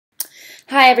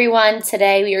Hi everyone,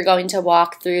 today we are going to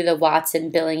walk through the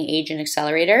Watson Billing Agent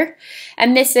Accelerator,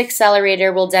 and this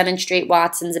accelerator will demonstrate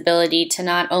Watson's ability to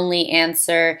not only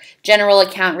answer general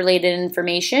account related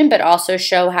information but also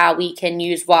show how we can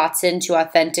use Watson to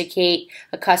authenticate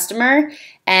a customer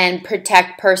and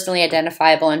protect personally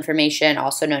identifiable information,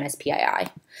 also known as PII.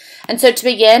 And so to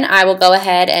begin, I will go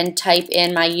ahead and type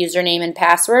in my username and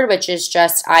password, which is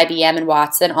just IBM and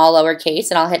Watson, all lowercase,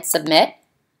 and I'll hit submit.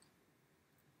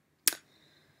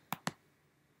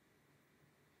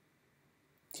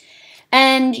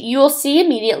 And you will see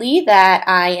immediately that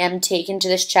I am taken to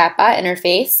this chatbot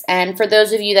interface. And for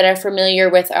those of you that are familiar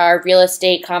with our real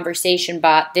estate conversation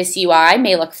bot, this UI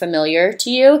may look familiar to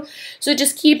you. So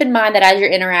just keep in mind that as you're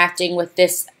interacting with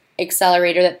this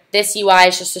accelerator, that this UI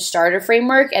is just a starter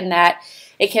framework and that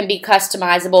it can be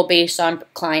customizable based on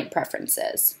client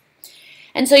preferences.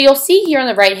 And so you'll see here on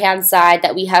the right-hand side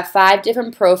that we have 5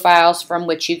 different profiles from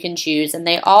which you can choose, and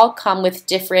they all come with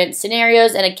different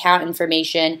scenarios and account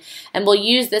information, and we'll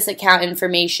use this account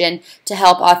information to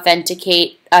help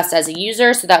authenticate us as a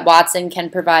user so that Watson can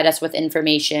provide us with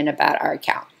information about our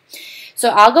account.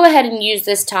 So I'll go ahead and use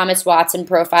this Thomas Watson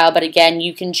profile, but again,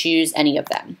 you can choose any of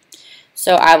them.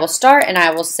 So I will start and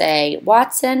I will say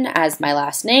Watson as my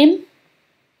last name.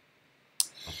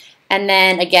 And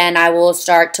then again, I will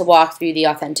start to walk through the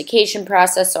authentication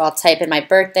process. So I'll type in my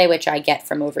birthday, which I get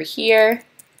from over here.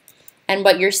 And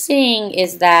what you're seeing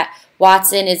is that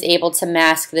Watson is able to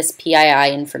mask this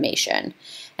PII information.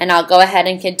 And I'll go ahead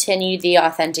and continue the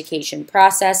authentication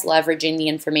process, leveraging the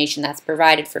information that's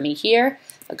provided for me here.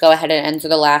 I'll go ahead and enter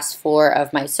the last 4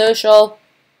 of my social.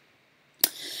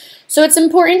 So it's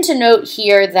important to note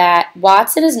here that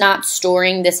Watson is not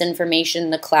storing this information in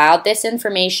the cloud. This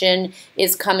information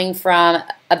is coming from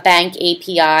a bank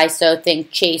API, so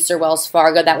think Chase or Wells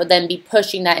Fargo, that would then be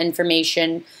pushing that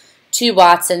information to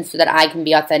Watson so that I can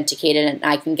be authenticated and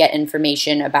I can get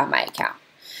information about my account.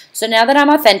 So now that I'm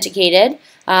authenticated,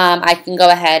 I can go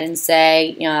ahead and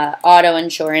say auto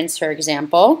insurance, for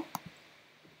example.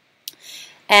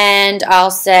 And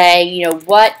I'll say,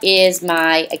 what is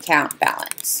my account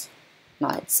balance?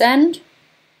 I'll hit send.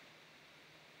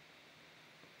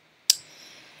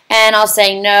 And I'll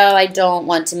say, no, I don't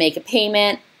want to make a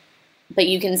payment. But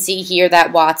you can see here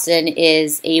that Watson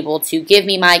is able to give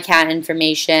me my account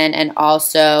information and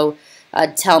also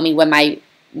tell me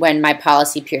when my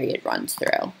policy period runs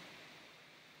through.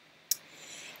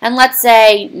 And let's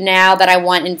say now that I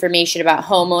want information about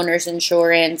homeowners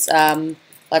insurance,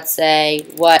 let's say,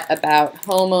 what about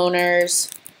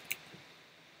homeowners?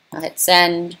 I'll hit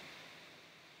send.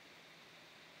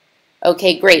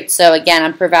 Okay, great. So again,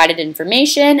 I'm provided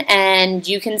information, and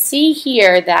you can see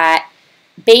here that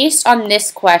based on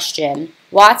this question,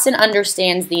 Watson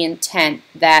understands the intent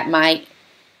that my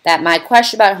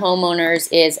question about homeowners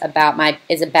is a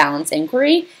balance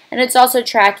inquiry, and it's also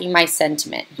tracking my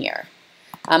sentiment here.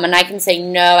 And I can say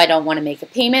no, I don't want to make a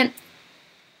payment.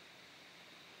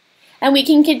 And we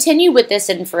can continue with this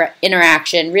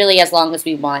interaction really as long as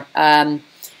we want.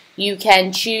 You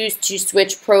can choose to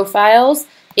switch profiles.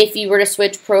 If you were to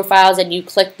switch profiles and you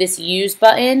click this use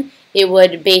button, it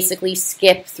would basically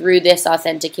skip through this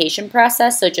authentication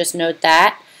process, so just note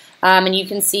that. And you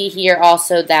can see here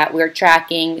also that we're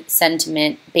tracking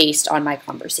sentiment based on my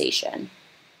conversation.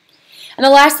 And the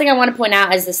last thing I want to point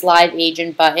out is this live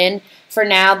agent button. For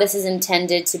now, this is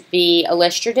intended to be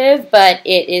illustrative, but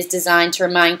it is designed to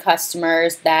remind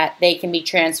customers that they can be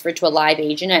transferred to a live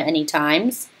agent at any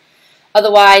times.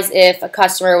 Otherwise, if a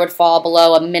customer would fall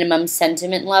below a minimum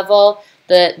sentiment level,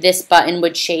 this button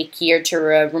would shake here to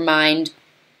remind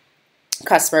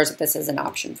customers that this is an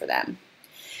option for them.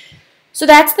 So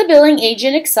that's the Billing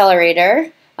Agent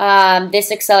Accelerator.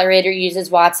 This accelerator uses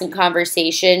Watson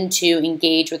Conversation to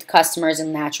engage with customers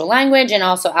in natural language and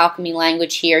also Alchemy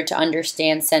language here to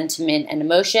understand sentiment and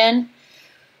emotion.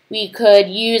 We could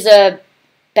use a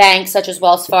banks such as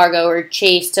Wells Fargo or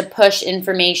Chase to push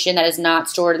information that is not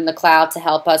stored in the cloud to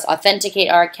help us authenticate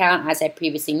our account, as I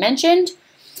previously mentioned.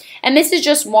 And this is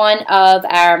just one of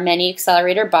our many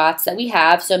accelerator bots that we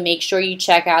have, so make sure you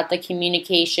check out the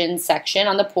communication section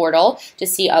on the portal to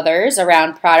see others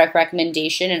around product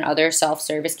recommendation and other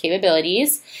self-service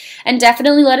capabilities. And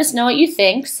definitely let us know what you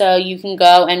think so you can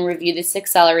go and review this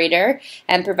accelerator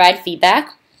and provide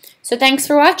feedback. So thanks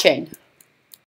for watching.